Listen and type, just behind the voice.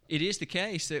It is the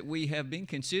case that we have been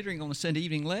considering on the Sunday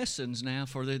evening lessons now,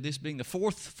 for this being the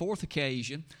fourth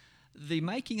occasion, the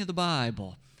making of the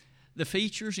Bible, the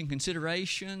features and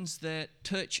considerations that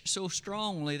touch so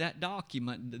strongly that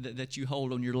document that you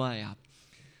hold on your lap.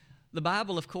 The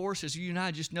Bible, of course, as you and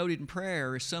I just noted in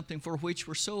prayer, is something for which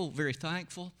we're so very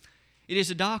thankful. It is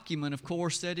a document, of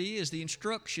course, that is the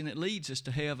instruction that leads us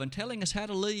to heaven, telling us how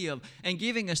to live and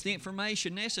giving us the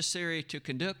information necessary to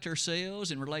conduct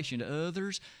ourselves in relation to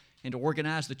others and to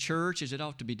organize the church as it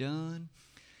ought to be done.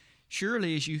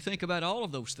 Surely, as you think about all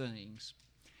of those things,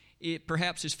 it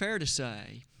perhaps is fair to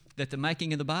say that the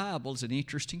making of the Bible is an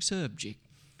interesting subject.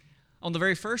 On the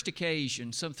very first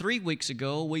occasion, some 3 weeks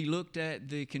ago, we looked at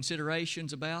the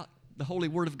considerations about the Holy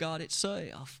Word of God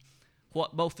itself,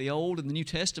 what both the Old and the New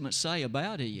Testament say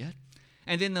about it.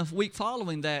 And then the week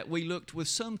following that, we looked with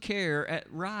some care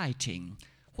at writing.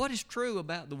 What is true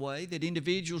about the way that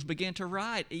individuals began to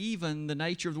write, even the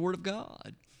nature of the Word of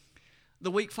God? The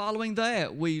week following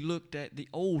that, we looked at the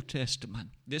Old Testament.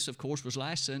 This, of course, was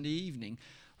last Sunday evening.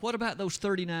 What about those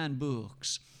 39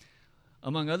 books?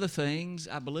 Among other things,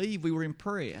 I believe we were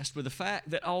impressed with the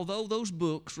fact that although those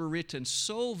books were written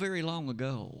so very long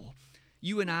ago,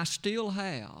 you and I still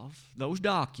have those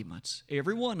documents,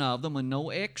 every one of them, and no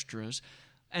extras.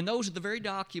 And those are the very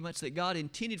documents that God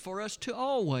intended for us to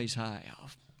always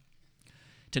have.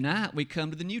 Tonight we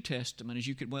come to the New Testament, as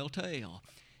you could well tell.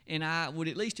 And I would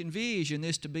at least envision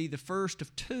this to be the first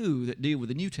of two that deal with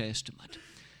the New Testament.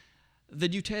 The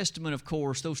New Testament, of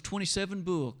course, those 27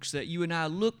 books that you and I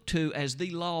look to as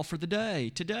the law for the day,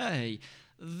 today,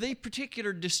 the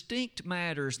particular distinct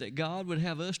matters that God would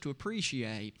have us to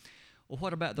appreciate. Well,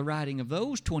 what about the writing of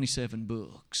those 27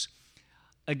 books?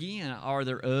 Again, are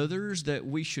there others that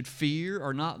we should fear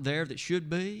are not there that should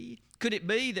be? Could it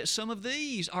be that some of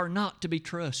these are not to be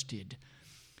trusted?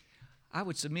 I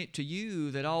would submit to you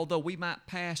that although we might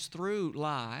pass through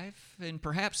life and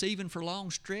perhaps even for long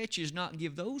stretches not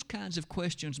give those kinds of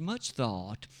questions much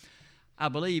thought, I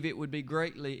believe it would be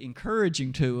greatly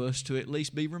encouraging to us to at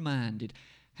least be reminded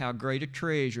how great a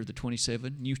treasure the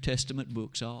 27 New Testament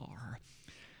books are.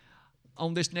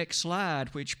 On this next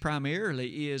slide, which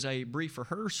primarily is a brief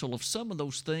rehearsal of some of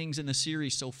those things in the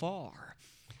series so far,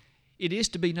 it is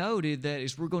to be noted that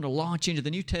as we're going to launch into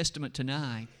the New Testament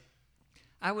tonight,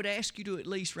 I would ask you to at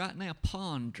least right now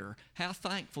ponder how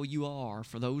thankful you are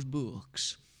for those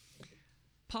books.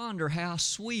 Ponder how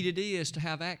sweet it is to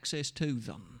have access to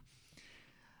them.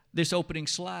 This opening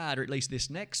slide, or at least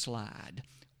this next slide,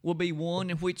 will be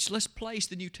one in which let's place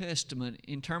the New Testament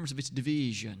in terms of its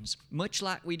divisions, much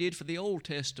like we did for the Old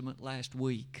Testament last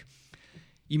week.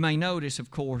 You may notice,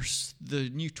 of course, the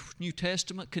New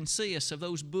Testament consists of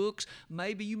those books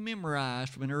maybe you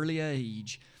memorized from an early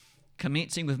age,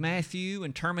 commencing with Matthew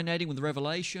and terminating with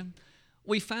Revelation.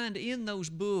 We find in those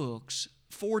books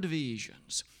 4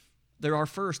 divisions. There are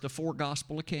first the 4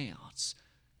 gospel accounts,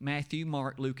 Matthew,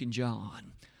 Mark, Luke, and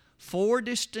John. 4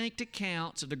 distinct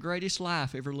accounts of the greatest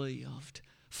life ever lived.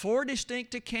 4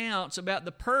 distinct accounts about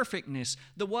the perfectness,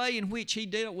 the way in which He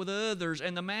dealt with others,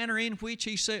 and the manner in which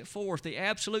He set forth the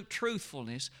absolute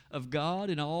truthfulness of God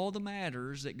in all the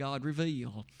matters that God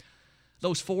revealed.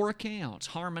 Those 4 accounts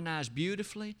harmonize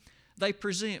beautifully. They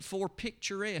present 4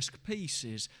 picturesque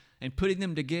pieces, and putting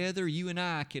them together, you and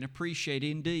I can appreciate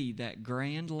indeed that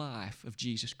grand life of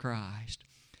Jesus Christ.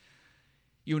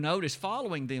 You'll notice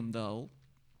following them, though,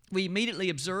 we immediately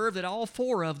observe that all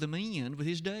 4 of them end with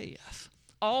His death.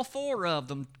 All 4 of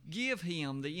them give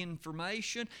Him the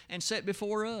information and set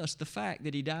before us the fact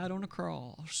that He died on a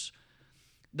cross.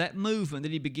 That movement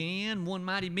that He began, one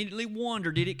might immediately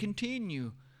wonder, did it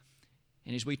continue?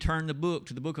 And as we turn the book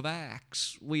to the book of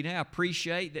Acts, we now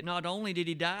appreciate that not only did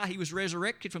He die, He was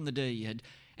resurrected from the dead.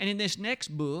 And in this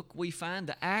next book, we find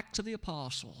the Acts of the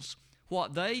Apostles,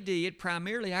 what they did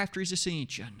primarily after His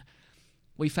ascension.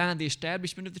 We find the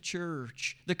establishment of the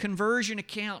church, the conversion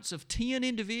accounts of 10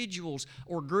 individuals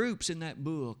or groups in that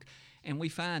book, and we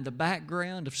find the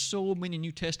background of so many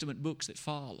New Testament books that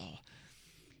follow.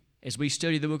 As we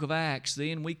study the book of Acts,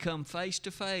 then we come face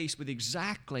to face with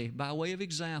exactly, by way of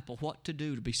example, what to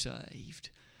do to be saved.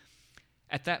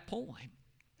 At that point,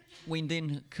 we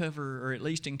then cover, or at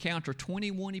least encounter,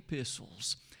 21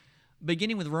 epistles,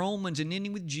 beginning with Romans and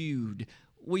ending with Jude.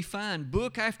 We find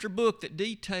book after book that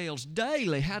details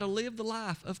daily how to live the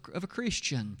life of a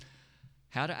Christian,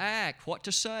 how to act, what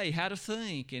to say, how to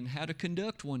think, and how to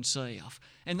conduct oneself.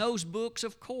 And those books,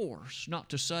 of course, not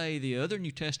to say the other New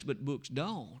Testament books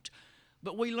don't,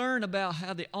 but we learn about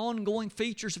how the ongoing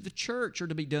features of the church are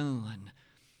to be done.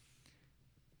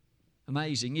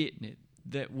 Amazing, isn't it,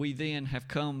 that we then have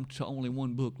come to only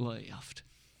one book left.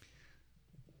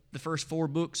 The first 4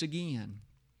 books again,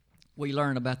 we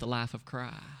learn about the life of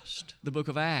Christ. The book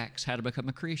of Acts, how to become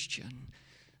a Christian.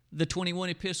 The 21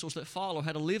 epistles that follow,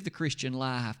 how to live the Christian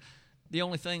life. The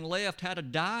only thing left, how to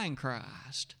die in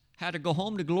Christ, how to go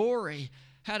home to glory,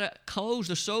 how to close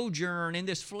the sojourn in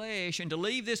this flesh and to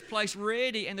leave this place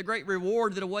ready and the great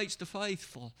reward that awaits the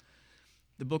faithful.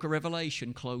 The book of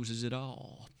Revelation closes it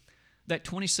all. That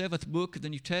 27th book of the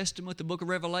New Testament, the book of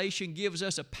Revelation, gives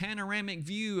us a panoramic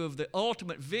view of the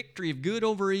ultimate victory of good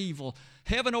over evil,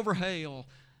 heaven over hell,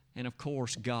 and of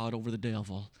course, God over the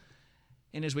devil.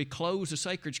 And as we close the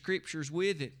sacred scriptures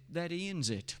with it, that ends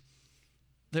it.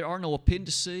 There are no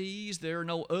appendices. There are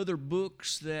no other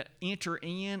books that enter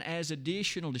in as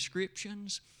additional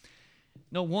descriptions.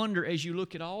 No wonder, as you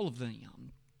look at all of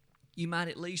them, you might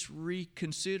at least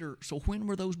reconsider, so when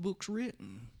were those books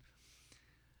written?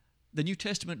 The New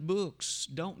Testament books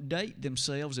don't date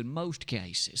themselves in most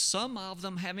cases. Some of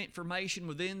them have information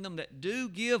within them that do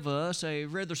give us a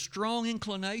rather strong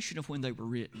inclination of when they were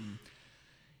written.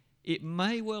 It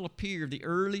may well appear the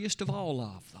earliest of all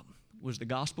of them was the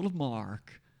Gospel of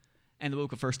Mark and the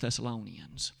book of 1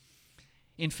 Thessalonians.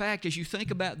 In fact, as you think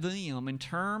about them in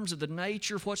terms of the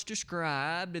nature of what's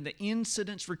described and the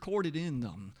incidents recorded in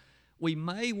them, we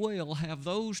may well have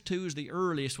those two as the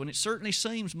earliest when it certainly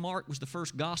seems Mark was the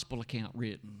first gospel account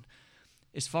written.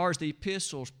 As far as the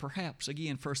epistles, perhaps,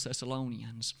 again, 1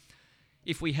 Thessalonians.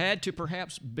 If we had to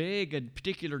perhaps beg a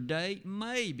particular date,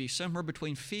 maybe somewhere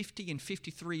between 50 and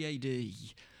 53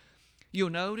 A.D. You'll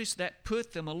notice that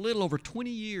put them a little over 20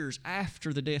 years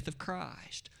after the death of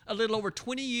Christ, a little over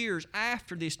 20 years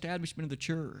after the establishment of the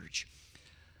church.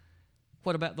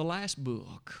 What about the last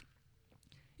book?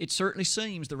 It certainly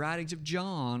seems the writings of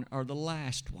John are the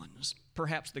last ones,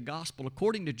 perhaps the Gospel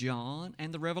according to John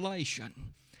and the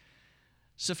Revelation.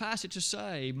 Suffice it to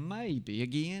say, maybe,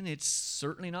 again, it's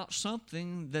certainly not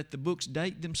something that the books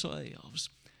date themselves.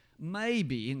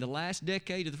 Maybe in the last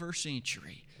decade of the first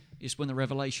century is when the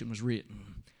Revelation was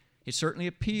written. It certainly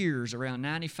appears around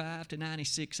 95 to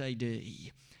 96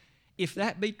 A.D. If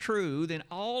that be true, then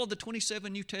all of the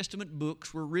 27 New Testament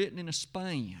books were written in a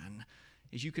span,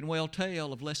 as you can well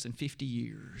tell, of less than 50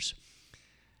 years.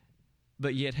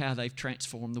 But yet how they've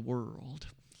transformed the world.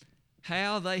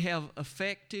 How they have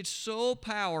affected so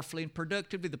powerfully and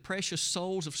productively the precious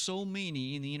souls of so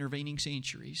many in the intervening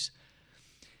centuries.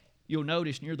 You'll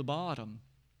notice near the bottom,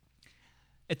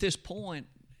 at this point,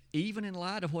 even in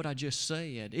light of what I just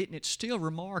said, isn't it still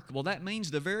remarkable? That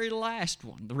means the very last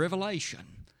one, the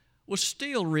Revelation, was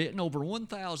still written over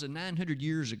 1,900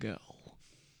 years ago.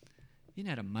 Isn't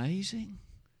that amazing?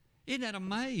 Isn't that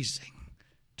amazing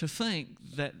to think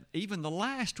that even the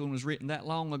last one was written that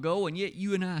long ago, and yet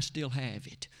you and I still have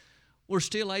it. We're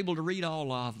still able to read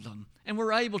all of them, and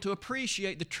we're able to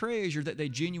appreciate the treasure that they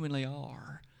genuinely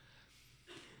are.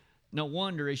 No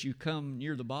wonder as you come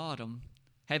near the bottom,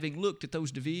 having looked at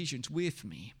those divisions with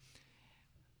me,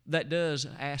 that does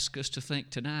ask us to think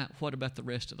tonight, what about the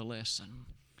rest of the lesson?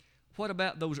 What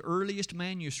about those earliest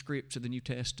manuscripts of the New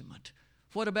Testament?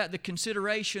 What about the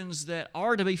considerations that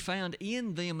are to be found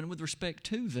in them and with respect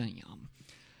to them?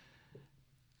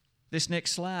 This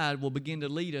next slide will begin to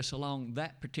lead us along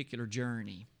that particular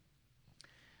journey.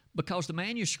 Because the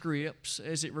manuscripts,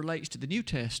 as it relates to the New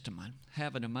Testament,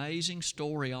 have an amazing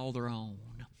story all their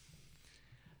own.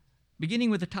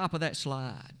 Beginning with the top of that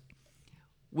slide,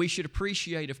 we should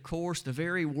appreciate, of course, the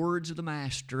very words of the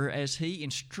Master as He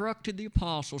instructed the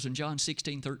apostles in John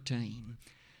 16:13.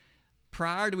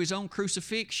 Prior to His own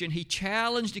crucifixion, He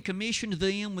challenged and commissioned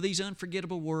them with these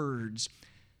unforgettable words.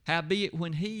 Howbeit,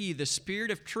 when He, the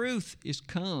Spirit of truth, is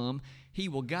come, He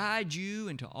will guide you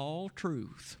into all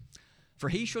truth. For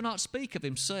He shall not speak of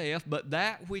Himself, but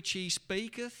that which He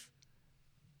speaketh.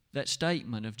 That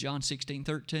statement of John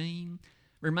 16:13,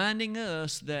 reminding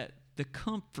us that the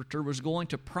Comforter was going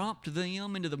to prompt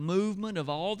them into the movement of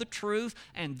all the truth,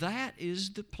 and that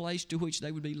is the place to which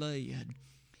they would be led.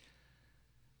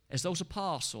 As those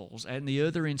apostles and the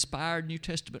other inspired New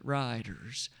Testament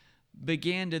writers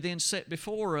began to then set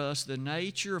before us the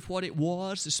nature of what it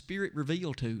was the Spirit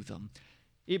revealed to them,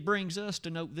 it brings us to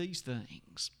note these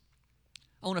things.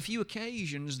 On a few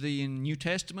occasions, the New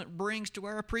Testament brings to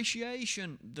our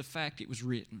appreciation the fact it was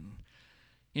written.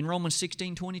 In Romans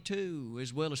 16:22,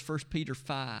 as well as 1 Peter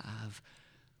 5,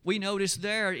 we notice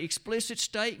there explicit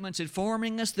statements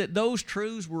informing us that those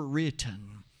truths were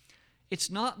written. It's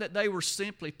not that they were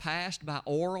simply passed by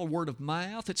oral word of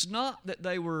mouth. It's not that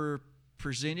they were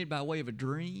presented by way of a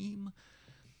dream.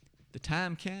 The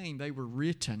time came, they were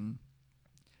written.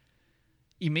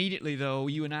 Immediately, though,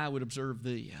 you and I would observe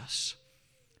this.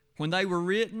 When they were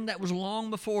written, that was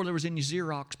long before there was any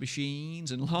Xerox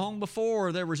machines and long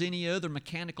before there was any other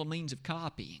mechanical means of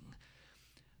copying.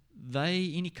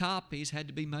 Any copies had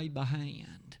to be made by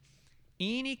hand.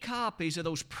 Any copies of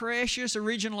those precious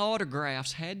original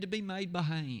autographs had to be made by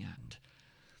hand.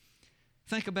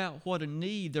 Think about what a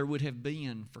need there would have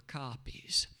been for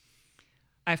copies.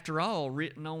 After all,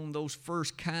 written on those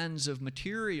first kinds of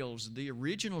materials, the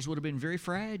originals would have been very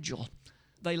fragile.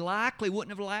 They likely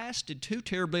wouldn't have lasted too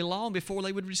terribly long before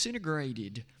they would have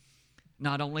disintegrated.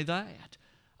 Not only that,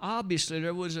 obviously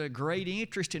there was a great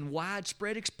interest in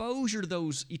widespread exposure to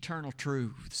those eternal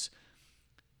truths.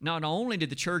 Not only did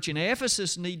the church in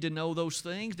Ephesus need to know those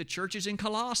things, the churches in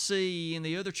Colossae and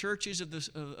the other churches of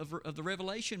the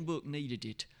Revelation book needed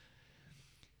it.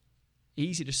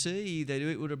 Easy to see that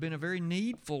it would have been a very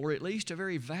needful, or at least a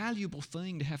very valuable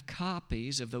thing, to have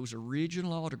copies of those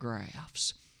original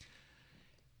autographs.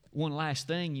 One last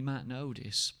thing you might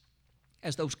notice,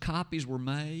 as those copies were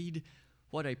made,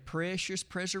 what a precious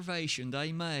preservation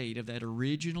they made of that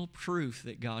original truth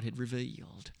that God had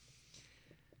revealed.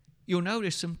 You'll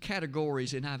notice some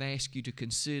categories that I've asked you to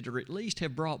consider, at least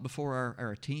have brought before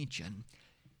our attention.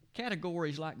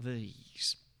 Categories like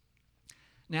these.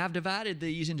 Now, I've divided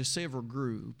these into several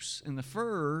groups, and the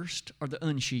first are the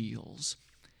uncials.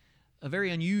 A very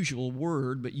unusual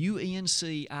word, but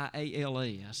U-N-C-I-A-L-S.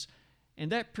 And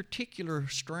that particular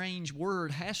strange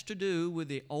word has to do with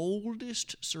the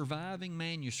oldest surviving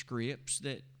manuscripts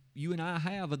that you and I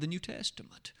have of the New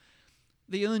Testament.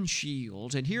 The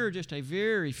uncials, and here are just a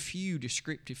very few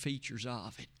descriptive features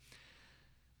of it.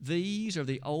 These are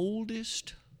the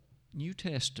oldest New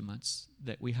Testaments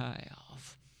that we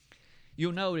have.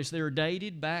 You'll notice they're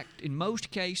dated back, in most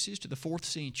cases, to the 4th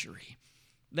century.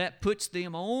 That puts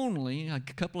them only a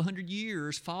couple of hundred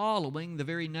years following the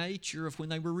very nature of when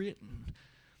they were written.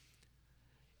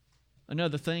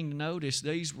 Another thing to notice,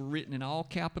 these were written in all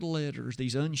capital letters,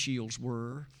 these uncials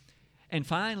were. And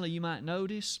finally, you might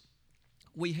notice,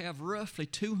 we have roughly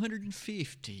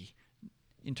 250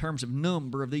 in terms of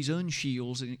number of these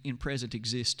uncials in present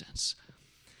existence.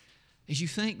 As you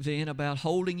think then about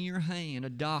holding in your hand a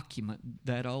document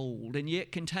that old, and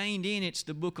yet contained in it's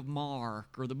the book of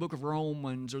Mark, or the book of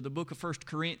Romans, or the book of 1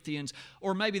 Corinthians,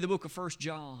 or maybe the book of 1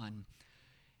 John,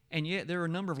 and yet there are a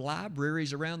number of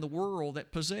libraries around the world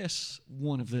that possess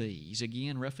one of these.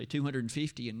 Again, roughly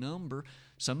 250 in number.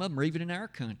 Some of them are even in our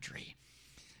country.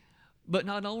 But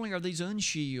not only are these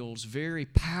uncials very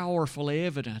powerful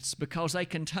evidence because they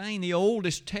contain the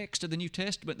oldest text of the New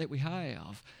Testament that we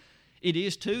have, it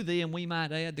is to them, we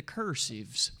might add, the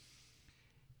cursives.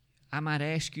 I might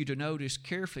ask you to notice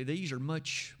carefully, these are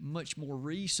much, much more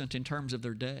recent in terms of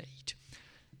their date.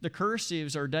 The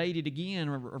cursives are dated again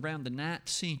around the 9th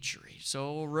century,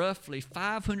 so roughly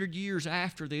 500 years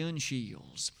after the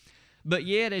uncials. But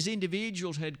yet, as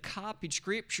individuals had copied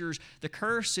scriptures, the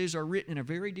cursives are written in a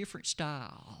very different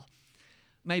style.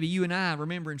 Maybe you and I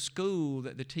remember in school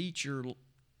that the teacher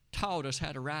taught us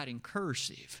how to write in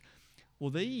cursive. Well,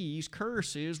 these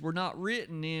cursives were not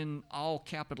written in all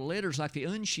capital letters like the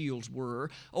uncials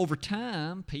were. Over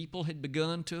time, people had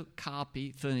begun to copy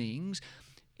things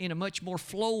in a much more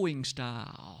flowing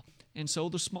style. And so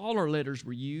the smaller letters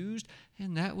were used,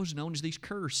 and that was known as these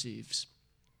cursives.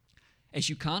 As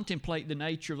you contemplate the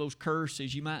nature of those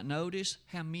cursives, you might notice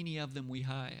how many of them we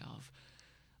have.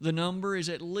 The number is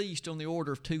at least on the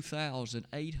order of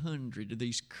 2,800 of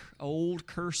these old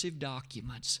cursive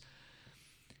documents.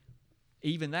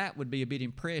 Even that would be a bit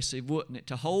impressive, wouldn't it?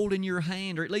 To hold in your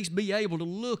hand, or at least be able to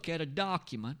look at a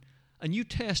document, a New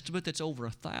Testament that's over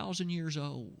 1,000 years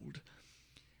old.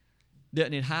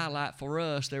 Doesn't it highlight for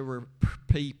us there were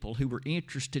people who were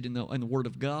interested in the Word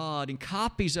of God, and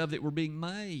copies of it were being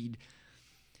made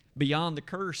beyond the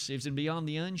cursives and beyond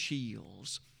the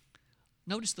uncials.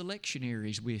 Notice the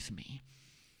lectionaries with me.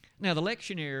 Now, the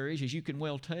lectionaries, as you can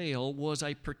well tell, was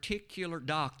a particular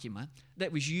document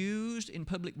that was used in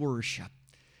public worship.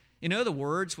 In other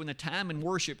words, when the time in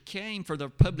worship came for the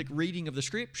public reading of the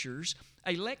Scriptures,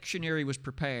 a lectionary was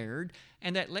prepared,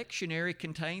 and that lectionary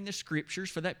contained the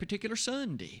Scriptures for that particular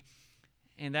Sunday.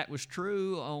 And that was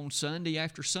true on Sunday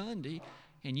after Sunday.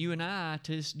 And you and I,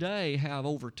 to this day, have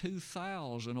over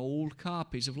 2,000 old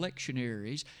copies of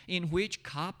lectionaries in which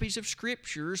copies of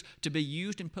Scriptures to be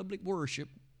used in public worship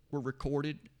were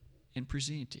recorded and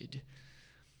presented.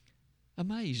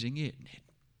 Amazing, isn't it?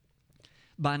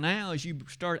 By now, as you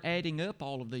start adding up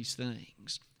all of these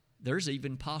things, there's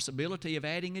even possibility of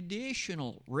adding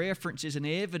additional references and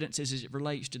evidences as it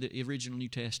relates to the original New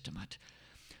Testament.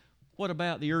 What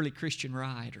about the early Christian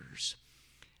writers?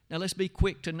 Now, let's be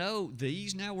quick to note,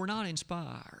 these now were not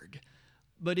inspired,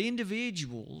 but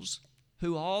individuals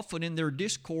who often in their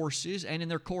discourses and in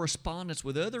their correspondence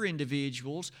with other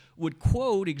individuals would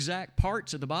quote exact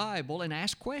parts of the Bible and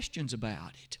ask questions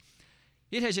about it.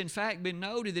 It has in fact been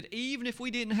noted that even if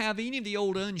we didn't have any of the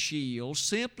old unsheels,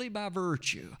 simply by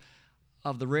virtue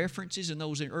of the references in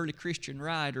those early Christian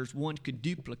writers, one could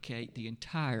duplicate the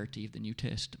entirety of the New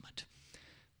Testament,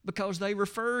 because they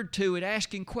referred to it,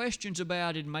 asking questions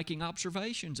about it, and making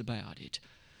observations about it.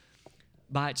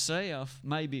 By itself,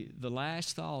 maybe the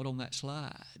last thought on that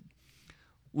slide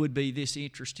would be this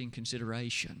interesting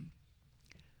consideration.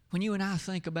 When you and I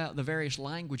think about the various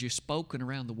languages spoken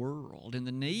around the world and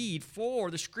the need for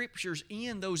the Scriptures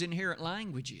in those inherent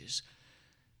languages,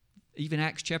 even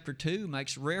Acts chapter 2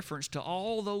 makes reference to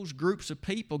all those groups of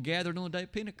people gathered on the day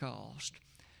of Pentecost.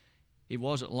 It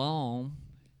wasn't long,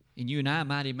 and you and I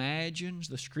might imagine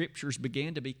the Scriptures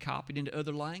began to be copied into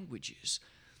other languages,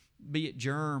 be it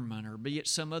German or be it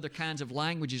some other kinds of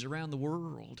languages around the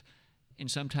world. And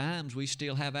sometimes we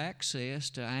still have access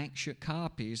to ancient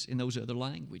copies in those other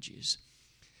languages.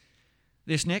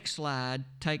 This next slide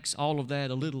takes all of that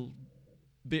a little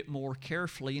bit more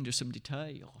carefully into some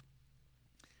detail.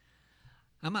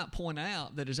 I might point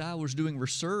out that as I was doing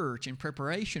research in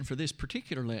preparation for this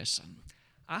particular lesson,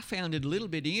 I found it a little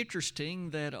bit interesting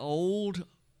that old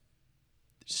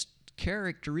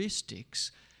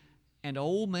characteristics and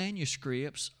old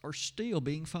manuscripts are still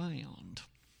being found.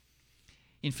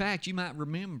 In fact, you might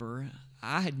remember,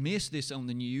 I had missed this on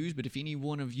the news, but if any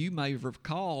one of you may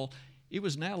recall, it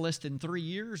was now less than 3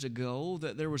 years ago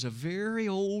that there was a very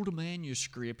old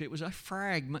manuscript. It was a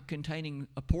fragment containing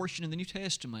a portion of the New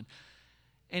Testament.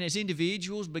 And as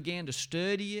individuals began to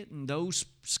study it and those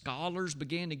scholars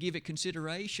began to give it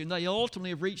consideration, they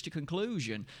ultimately have reached a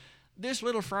conclusion. This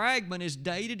little fragment is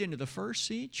dated into the 1st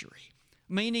century,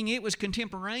 meaning it was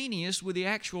contemporaneous with the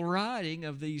actual writing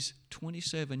of these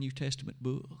 27 New Testament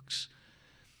books.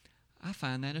 I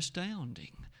find that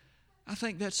astounding. I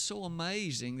think that's so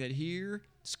amazing that here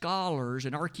scholars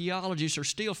and archaeologists are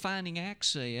still finding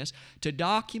access to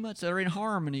documents that are in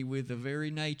harmony with the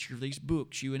very nature of these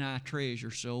books you and I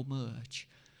treasure so much.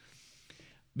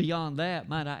 Beyond that,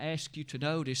 might I ask you to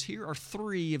notice, here are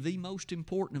 3 of the most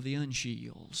important of the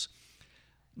unsheels.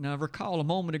 Now, recall a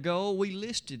moment ago, we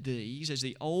listed these as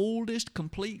the oldest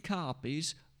complete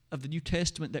copies of the New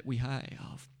Testament that we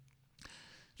have.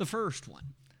 The first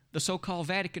one, the so-called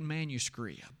Vatican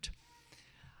manuscript.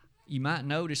 You might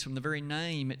notice from the very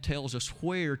name it tells us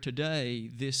where today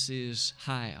this is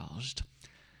housed.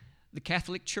 The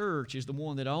Catholic Church is the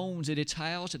one that owns it. It's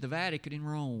housed at the Vatican in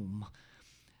Rome.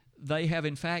 They have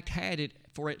in fact had it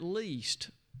for at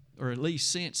least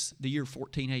since the year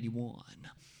 1481.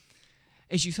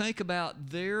 As you think about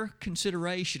their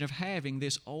consideration of having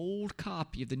this old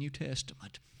copy of the New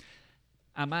Testament,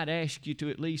 I might ask you to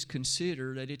at least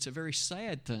consider that it's a very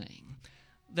sad thing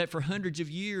that for hundreds of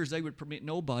years they would permit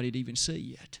nobody to even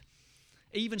see it.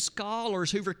 Even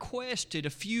scholars who requested a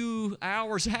few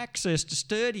hours access to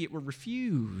study it were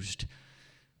refused.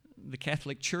 The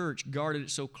Catholic Church guarded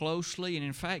it so closely and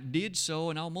in fact did so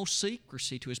in almost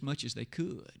secrecy to as much as they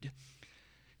could.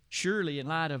 Surely in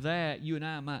light of that, you and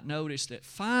I might notice that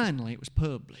finally it was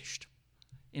published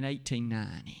in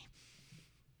 1890.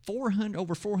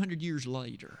 Over 400 years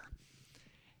later.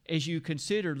 As you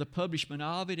consider the publishment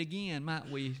of it, again, might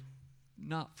we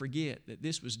not forget that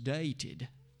this was dated,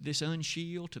 this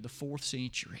unsheal, to the 4th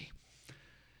century.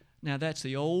 Now, that's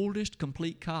the oldest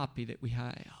complete copy that we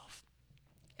have.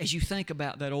 As you think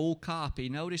about that old copy,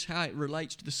 notice how it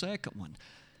relates to the second one,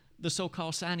 the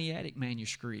so-called Sinaitic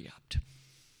manuscript.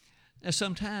 Now,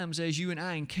 sometimes as you and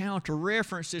I encounter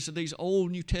references to these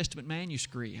old New Testament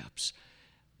manuscripts,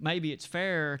 maybe it's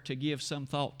fair to give some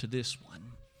thought to this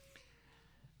one.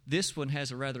 This one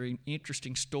has a rather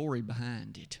interesting story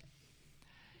behind it.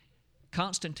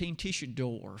 Constantine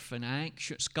Tischendorf, an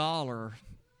ancient scholar,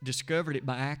 discovered it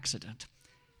by accident.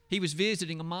 He was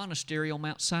visiting a monastery on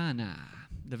Mount Sinai,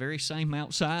 the very same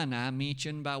Mount Sinai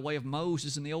mentioned by way of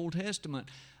Moses in the Old Testament.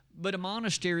 But a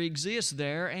monastery exists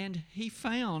there, and he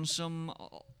found some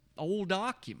old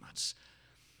documents.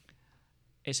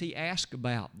 As he asked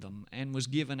about them and was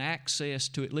given access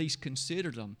to at least consider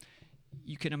them,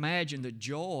 you can imagine the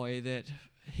joy that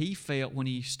he felt when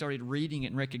he started reading it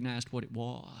and recognized what it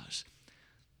was.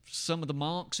 Some of the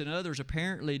monks and others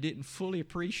apparently didn't fully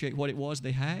appreciate what it was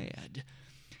they had.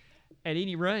 At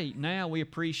any rate, now we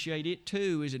appreciate it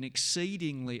too as an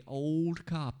exceedingly old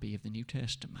copy of the New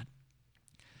Testament.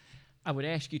 I would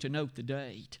ask you to note the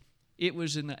date. It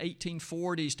was in the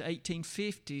 1840s to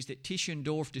 1850s that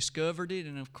Tischendorf discovered it,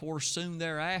 and of course soon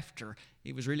thereafter,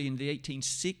 it was really in the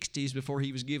 1860s before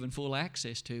he was given full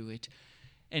access to it.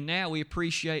 And now we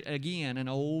appreciate again an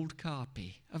old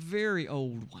copy, a very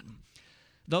old one.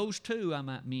 Those two, I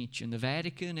might mention, the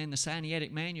Vatican and the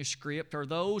Sinaitic manuscript, are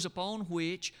those upon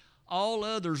which all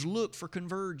others look for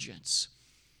convergence.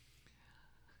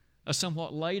 A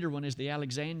somewhat later one is the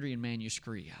Alexandrian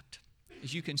manuscript.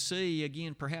 As you can see,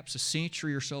 again, perhaps a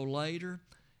century or so later,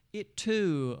 it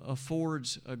too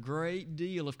affords a great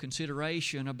deal of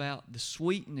consideration about the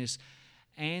sweetness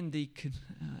and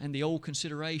the old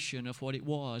consideration of what it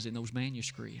was in those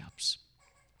manuscripts.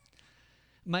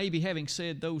 Maybe having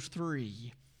said those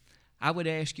three, I would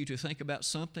ask you to think about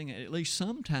something that at least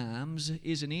sometimes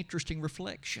is an interesting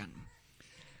reflection.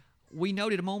 We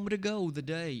noted a moment ago the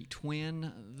date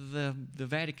when the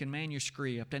Vatican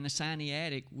manuscript and the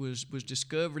Sinaitic was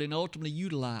discovered and ultimately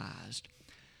utilized.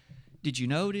 Did you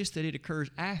notice that it occurs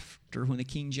after when the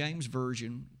King James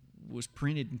Version was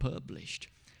printed and published?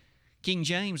 King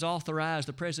James authorized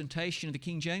the presentation of the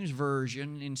King James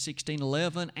Version in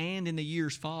 1611 and in the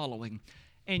years following.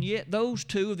 And yet those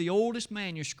two of the oldest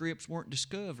manuscripts weren't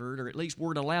discovered, or at least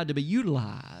weren't allowed to be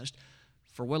utilized,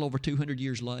 for well over 200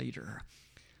 years later.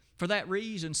 For that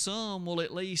reason, some will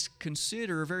at least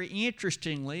consider very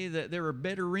interestingly that there are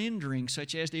better renderings,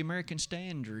 such as the American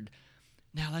Standard.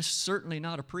 Now, let's certainly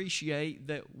not appreciate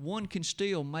that one can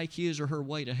still make his or her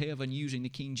way to heaven using the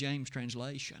King James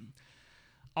translation.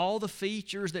 All the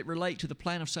features that relate to the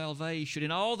plan of salvation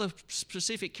and all the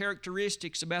specific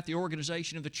characteristics about the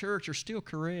organization of the church are still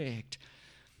correct.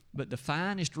 But the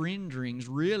finest renderings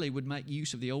really would make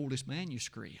use of the oldest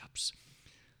manuscripts.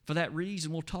 For that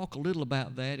reason, we'll talk a little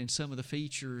about that in some of the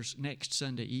features next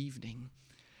Sunday evening.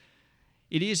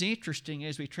 It is interesting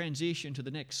as we transition to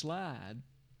the next slide.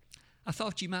 I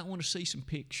thought you might want to see some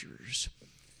pictures.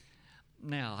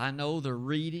 Now, I know the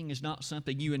reading is not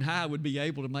something you and I would be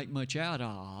able to make much out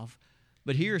of,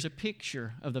 but here's a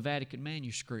picture of the Vatican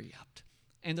manuscript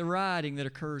and the writing that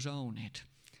occurs on it.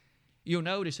 You'll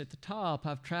notice at the top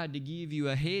I've tried to give you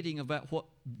a heading about what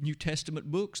New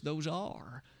Testament books those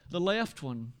are. The left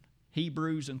one,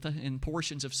 Hebrews and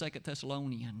portions of 2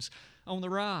 Thessalonians. On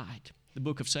the right, the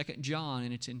book of 2 John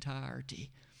in its entirety.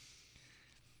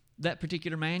 That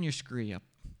particular manuscript.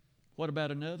 What about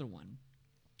another one?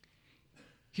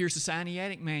 Here's the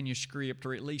Sinaitic manuscript,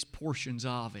 or at least portions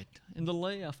of it. On the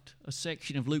left, a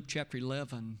section of Luke chapter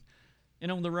 11.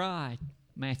 And on the right,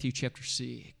 Matthew chapter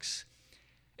 6.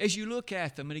 As you look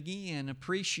at them, and again,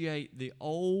 appreciate the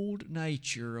old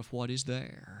nature of what is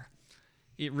there.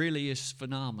 It really is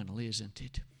phenomenal, isn't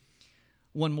it?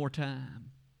 One more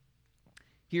time.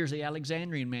 Here's the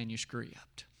Alexandrian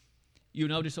manuscript. You'll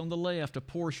notice on the left a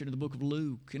portion of the book of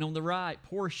Luke, and on the right,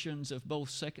 portions of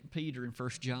both 2 Peter and 1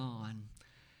 John.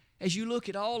 As you look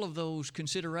at all of those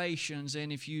considerations,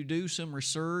 and if you do some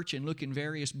research and look in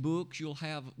various books, you'll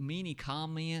have many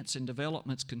comments and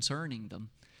developments concerning them.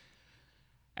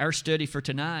 Our study for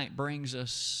tonight brings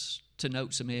us to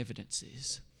note some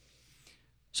evidences.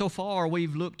 So far,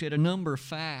 we've looked at a number of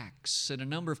facts and a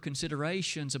number of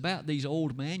considerations about these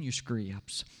old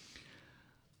manuscripts.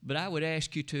 But I would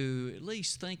ask you to at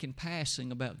least think in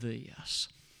passing about this.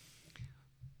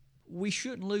 We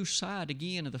shouldn't lose sight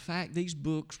again of the fact these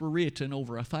books were written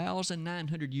over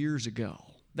 1,900 years ago.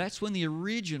 That's when the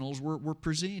originals were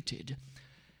presented.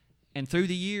 And through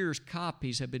the years,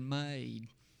 copies have been made.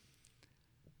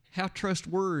 How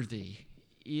trustworthy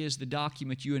is the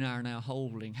document you and I are now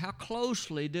holding? How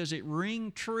closely does it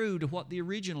ring true to what the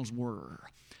originals were?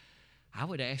 I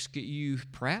would ask that you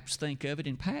perhaps think of it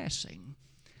in passing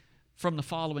from the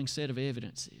following set of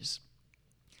evidences.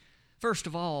 First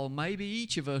of all, maybe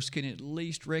each of us can at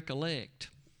least recollect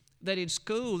that in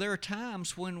school there are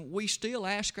times when we still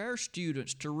ask our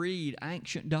students to read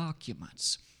ancient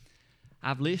documents.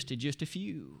 I've listed just a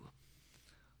few.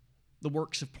 The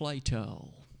works of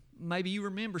Plato. Maybe you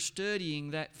remember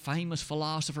studying that famous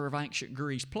philosopher of ancient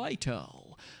Greece,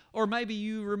 Plato. Or maybe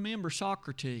you remember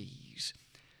Socrates.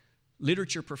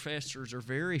 Literature professors are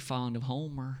very fond of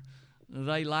Homer.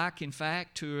 They like, in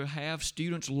fact, to have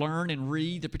students learn and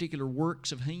read the particular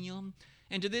works of him.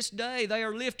 And to this day, they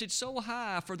are lifted so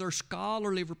high for their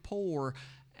scholarly rapport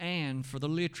and for the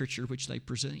literature which they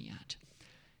present.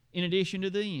 In addition to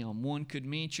them, one could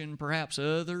mention perhaps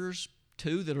others,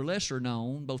 two that are lesser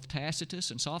known, both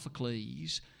Tacitus and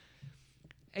Sophocles.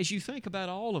 As you think about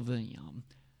all of them,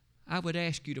 I would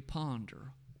ask you to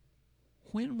ponder,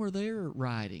 when were their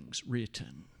writings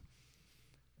written?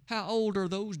 How old are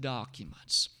those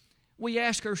documents? We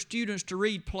ask our students to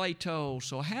read Plato,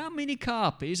 so how many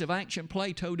copies of ancient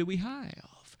Plato do we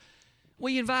have?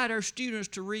 We invite our students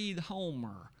to read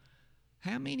Homer.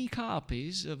 How many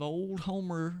copies of old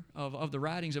Homer, of the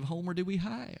writings of Homer do we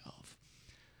have?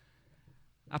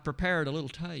 I prepared a little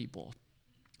table.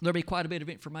 There'll be quite a bit of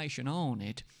information on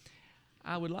it.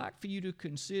 I would like for you to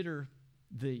consider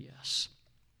this.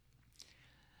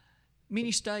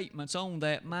 Many statements on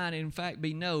that might in fact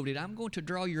be noted. I'm going to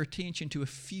draw your attention to a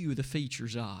few of the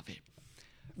features of it.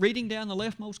 Reading down the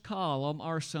leftmost column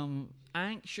are some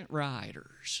ancient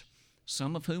writers,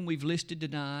 some of whom we've listed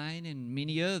tonight and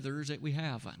many others that we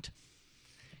haven't.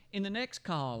 In the next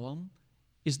column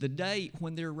is the date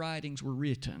when their writings were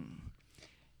written.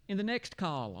 In the next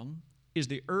column is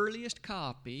the earliest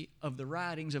copy of the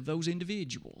writings of those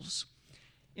individuals.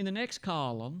 In the next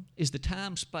column is the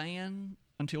time span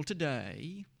until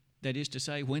today, that is to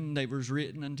say, when they was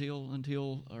written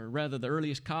or rather the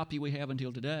earliest copy we have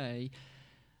until today.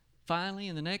 Finally,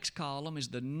 in the next column is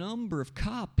the number of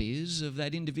copies of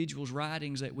that individual's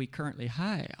writings that we currently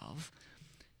have.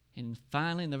 And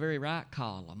finally, in the very right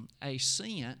column, a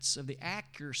sense of the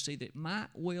accuracy that might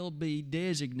well be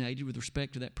designated with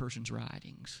respect to that person's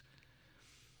writings.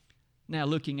 Now,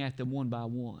 looking at them one by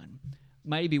one,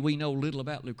 maybe we know little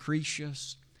about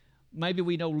Lucretius. Maybe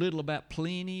we know little about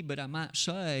Pliny, but I might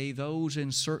say those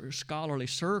in scholarly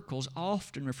circles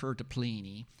often refer to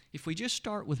Pliny. If we just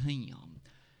start with him,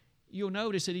 you'll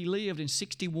notice that he lived in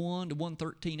 61 to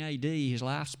 113 AD, his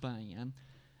lifespan.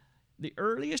 The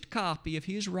earliest copy of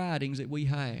his writings that we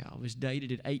have is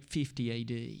dated at 850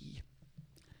 AD.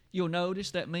 You'll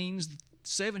notice that means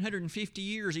 750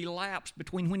 years elapsed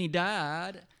between when he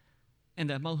died and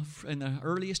the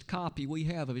earliest copy we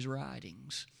have of his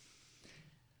writings.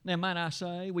 Now, might I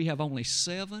say, we have only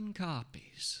 7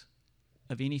 copies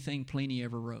of anything Pliny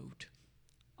ever wrote.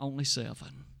 Only 7.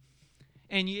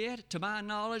 And yet, to my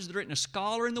knowledge, there isn't a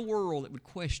scholar in the world that would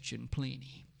question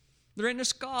Pliny. There isn't a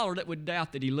scholar that would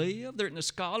doubt that he lived. There isn't a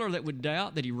scholar that would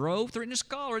doubt that he wrote. There isn't a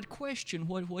scholar that would question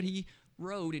what he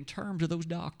wrote in terms of those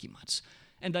documents.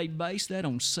 And they base that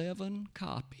on 7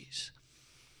 copies.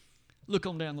 Look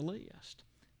on down the list.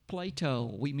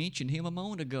 Plato, we mentioned him a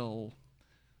moment ago.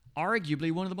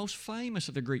 Arguably one of the most famous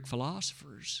of the Greek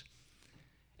philosophers.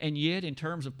 And yet, in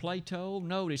terms of Plato,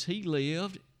 notice he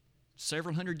lived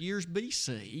several hundred years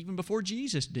BC, even before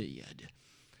Jesus did.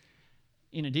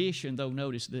 In addition, though,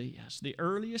 notice this. The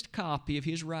earliest copy of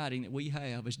his writing that we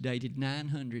have is dated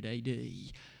 900 AD,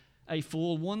 a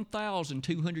full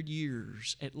 1,200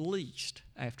 years at least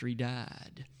after he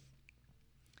died.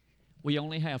 We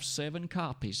only have 7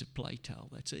 copies of Plato.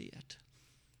 That's it.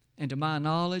 And to my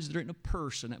knowledge, there isn't a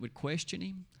person that would question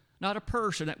him, not a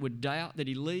person that would doubt that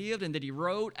he lived and that he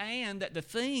wrote and that the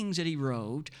things that he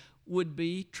wrote would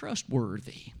be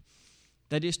trustworthy.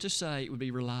 That is to say, it would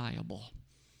be reliable.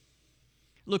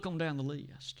 Look on down the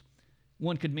list.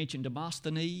 One could mention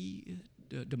Demosthenes,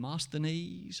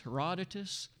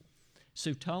 Herodotus,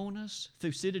 Suetonius,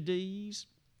 Thucydides.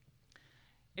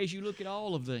 As you look at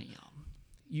all of them,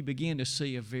 you begin to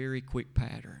see a very quick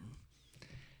pattern.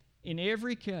 In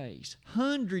every case,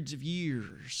 hundreds of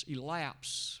years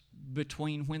elapse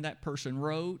between when that person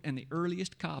wrote and the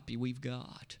earliest copy we've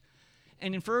got.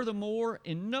 And furthermore,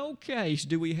 in no case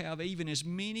do we have even as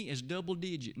many as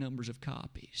double-digit numbers of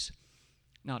copies.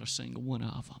 Not a single one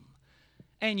of them.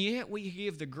 And yet we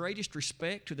give the greatest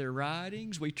respect to their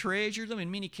writings. We treasure them. In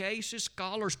many cases,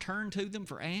 scholars turn to them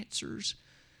for answers.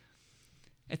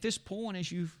 At this point,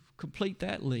 as you complete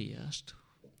that list,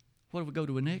 what do we go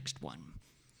to the next one?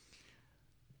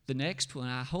 The next one,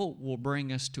 I hope, will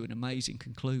bring us to an amazing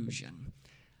conclusion.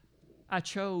 I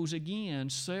chose, again,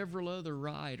 several other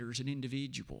writers and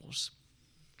individuals.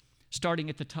 Starting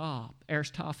at the top,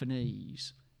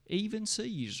 Aristophanes, even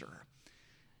Caesar.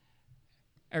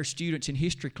 Our students in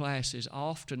history classes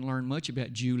often learn much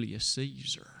about Julius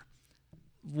Caesar,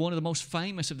 one of the most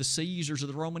famous of the Caesars of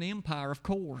the Roman Empire, of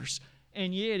course.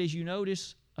 And yet, as you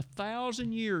notice,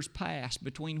 1,000 years passed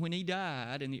between when he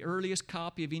died and the earliest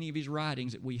copy of any of his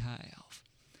writings that we have.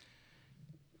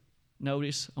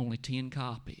 Notice only 10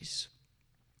 copies.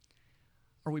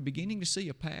 Are we beginning to see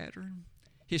a pattern?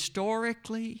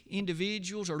 Historically,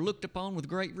 individuals are looked upon with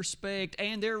great respect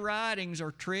and their writings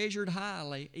are treasured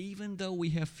highly, even though we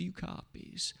have few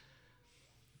copies.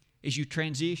 As you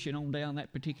transition on down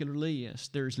that particular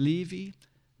list, there's Livy,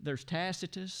 there's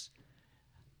Tacitus.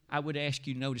 I would ask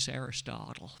you to notice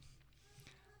Aristotle.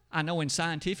 I know in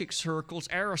scientific circles,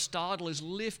 Aristotle is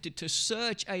lifted to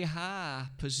such a high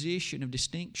position of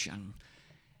distinction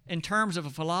in terms of a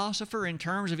philosopher, in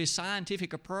terms of his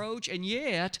scientific approach, and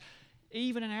yet,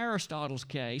 even in Aristotle's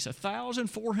case,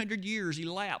 1,400 years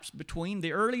elapsed between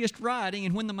the earliest writing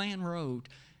and when the man wrote.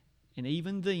 And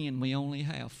even then, we only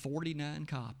have 49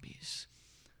 copies.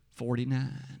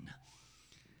 49.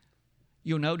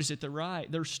 You'll notice at the right,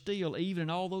 there's still, even in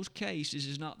all those cases,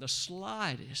 is not the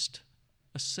slightest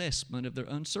assessment of the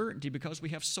uncertainty because we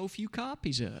have so few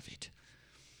copies of it.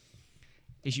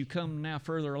 As you come now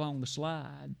further along the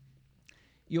slide,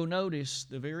 you'll notice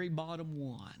the very bottom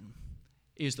one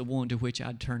is the one to which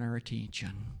I'd turn our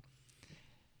attention.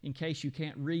 In case you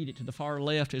can't read it, to the far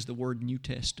left is the word New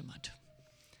Testament.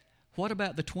 What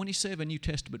about the 27 New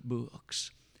Testament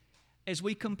books? As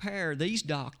we compare these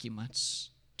documents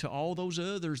to all those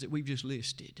others that we've just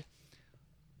listed,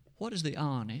 what is the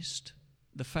honest,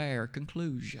 the fair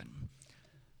conclusion?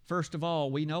 First of all,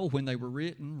 we know when they were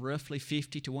written, roughly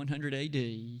 50 to 100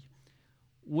 A.D.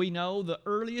 We know the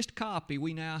earliest copy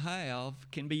we now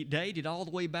have can be dated all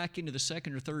the way back into the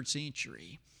 2nd or 3rd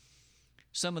century.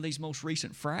 Some of these most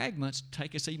recent fragments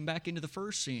take us even back into the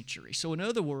 1st century. So in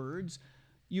other words,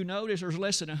 you notice there's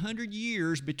less than 100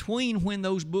 years between when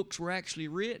those books were actually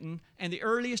written and the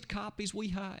earliest copies we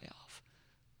have.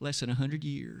 Less than 100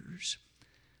 years.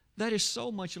 That is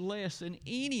so much less than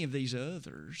any of these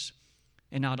others.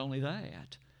 And not only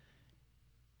that,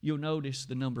 you'll notice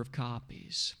the number of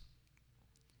copies.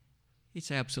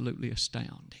 It's absolutely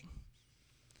astounding.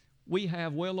 We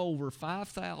have well over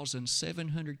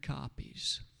 5,700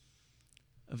 copies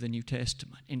of the New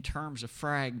Testament in terms of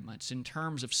fragments, in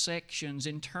terms of sections,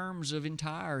 in terms of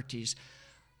entireties.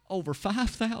 Over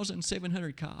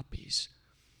 5,700 copies.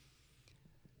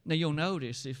 Now you'll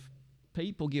notice if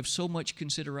people give so much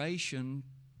consideration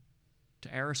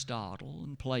to Aristotle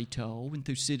and Plato and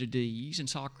Thucydides and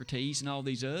Socrates and all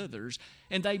these others,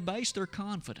 and they base their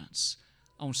confidence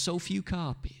on so few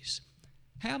copies,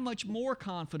 how much more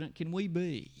confident can we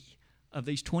be of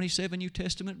these 27 New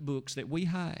Testament books that we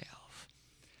have?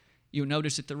 You'll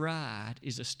notice at the right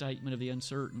is a statement of the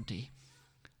uncertainty,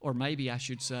 or maybe I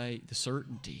should say the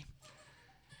certainty.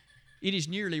 It is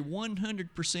nearly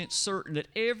 100% certain that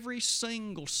every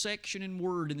single section and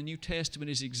word in the New Testament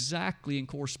is exactly in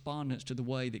correspondence to the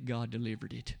way that God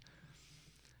delivered it.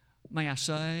 May I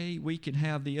say, we can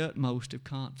have the utmost of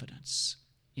confidence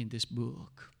in this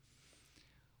book.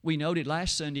 We noted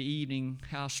last Sunday evening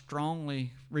how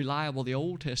strongly reliable the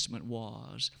Old Testament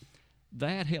was.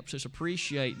 That helps us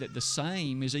appreciate that the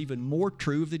same is even more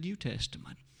true of the New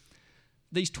Testament.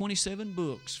 These 27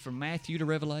 books from Matthew to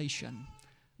Revelation,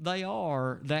 they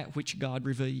are that which God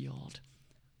revealed.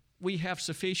 We have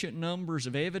sufficient numbers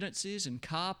of evidences and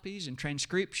copies and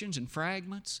transcriptions and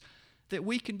fragments that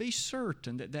we can be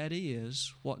certain that that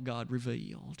is what God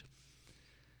revealed.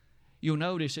 You'll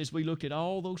notice as we look at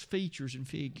all those features and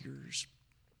figures,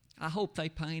 I hope they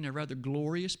paint a rather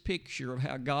glorious picture of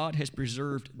how God has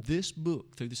preserved this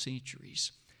book through the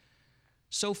centuries.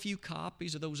 So few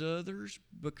copies of those others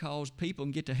because people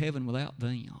can get to heaven without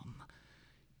them.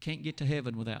 Can't get to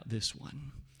heaven without this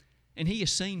one. And He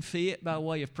has seen fit by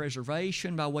way of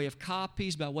preservation, by way of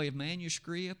copies, by way of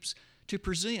manuscripts, to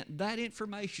present that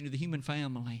information to the human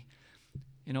family.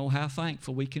 And oh, how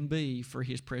thankful we can be for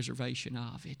His preservation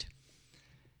of it.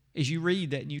 As you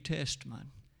read that New Testament,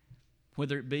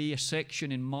 whether it be a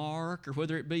section in Mark, or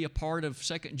whether it be a part of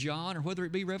 2 John, or whether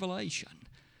it be Revelation,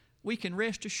 we can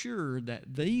rest assured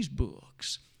that these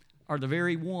books are the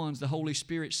very ones the Holy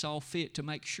Spirit saw fit to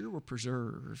make sure were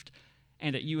preserved,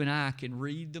 and that you and I can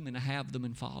read them and have them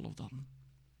and follow them.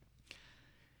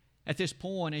 At this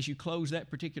point, as you close that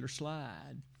particular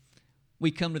slide,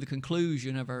 we come to the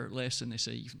conclusion of our lesson this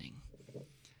evening.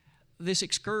 This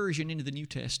excursion into the New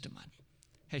Testament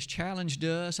has challenged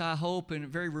us, I hope, in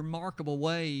very remarkable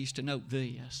ways to note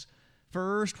this.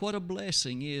 First, what a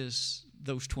blessing is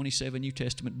those 27 New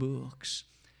Testament books.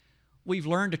 We've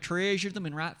learned to treasure them,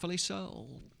 and rightfully so.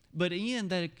 But in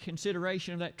that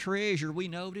consideration of that treasure, we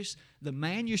notice the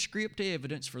manuscript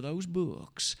evidence for those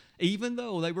books, even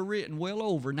though they were written well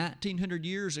over 1,900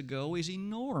 years ago, is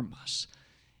enormous.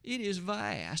 It is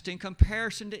vast in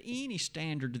comparison to any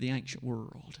standard of the ancient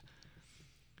world.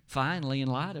 Finally, in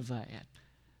light of that,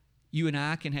 you and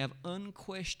I can have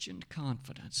unquestioned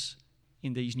confidence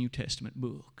in these New Testament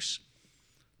books.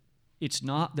 It's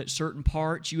not that certain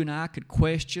parts you and I could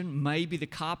question. Maybe the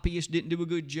copyist didn't do a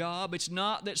good job. It's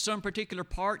not that some particular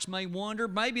parts may wonder,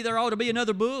 maybe there ought to be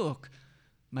another book.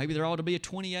 Maybe there ought to be a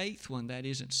 28th one. That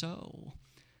isn't so.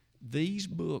 These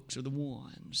books are the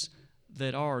ones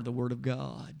that are the Word of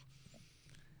God.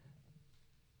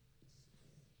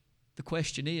 The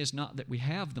question is not that we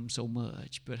have them so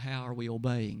much, but how are we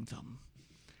obeying them?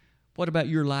 What about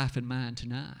your life and mine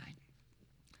tonight?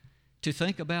 To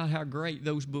think about how great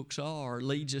those books are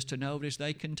leads us to notice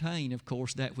they contain, of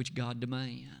course, that which God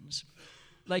demands.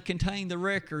 They contain the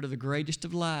record of the greatest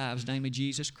of lives, namely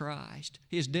Jesus Christ,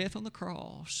 His death on the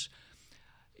cross.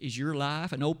 Is your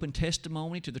life an open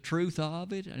testimony to the truth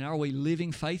of it, and are we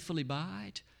living faithfully by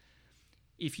it?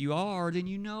 If you are, then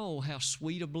you know how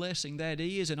sweet a blessing that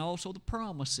is and also the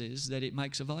promises that it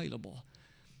makes available.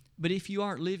 But if you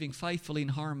aren't living faithfully in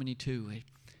harmony to it,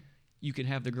 you can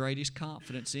have the greatest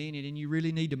confidence in it, and you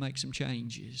really need to make some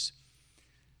changes.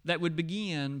 That would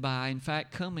begin by, in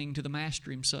fact, coming to the Master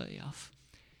himself.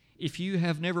 If you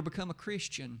have never become a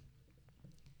Christian,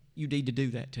 you need to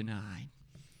do that tonight.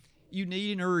 You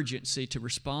need an urgency to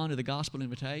respond to the gospel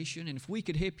invitation, and if we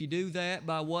could help you do that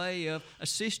by way of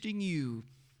assisting you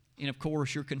in, of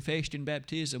course, your confession and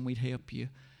baptism, we'd help you.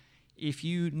 If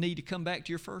you need to come back to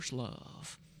your first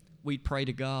love, we'd pray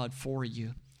to God for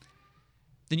you.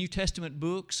 The New Testament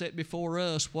book set before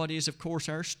us what is, of course,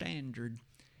 our standard.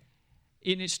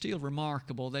 And it's still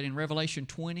remarkable that in Revelation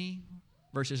 20,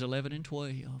 verses 11 and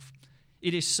 12,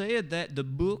 it is said that the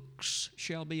books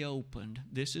shall be opened.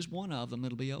 This is one of them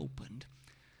that'll be opened.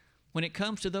 When it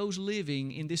comes to those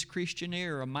living in this Christian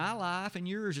era, my life and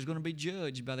yours is going to be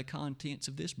judged by the contents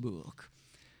of this book.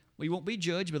 We won't be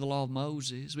judged by the law of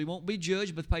Moses. We won't be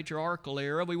judged by the patriarchal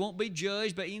era. We won't be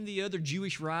judged by any of the other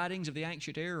Jewish writings of the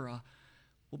ancient era.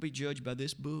 We'll be judged by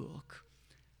this book.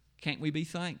 Can't we be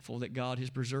thankful that God has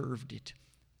preserved it?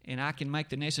 And I can make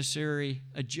the necessary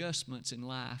adjustments in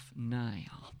life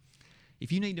now.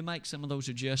 If you need to make some of those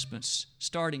adjustments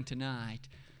starting tonight,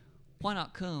 why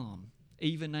not come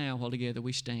even now while together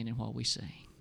we stand and while we sing?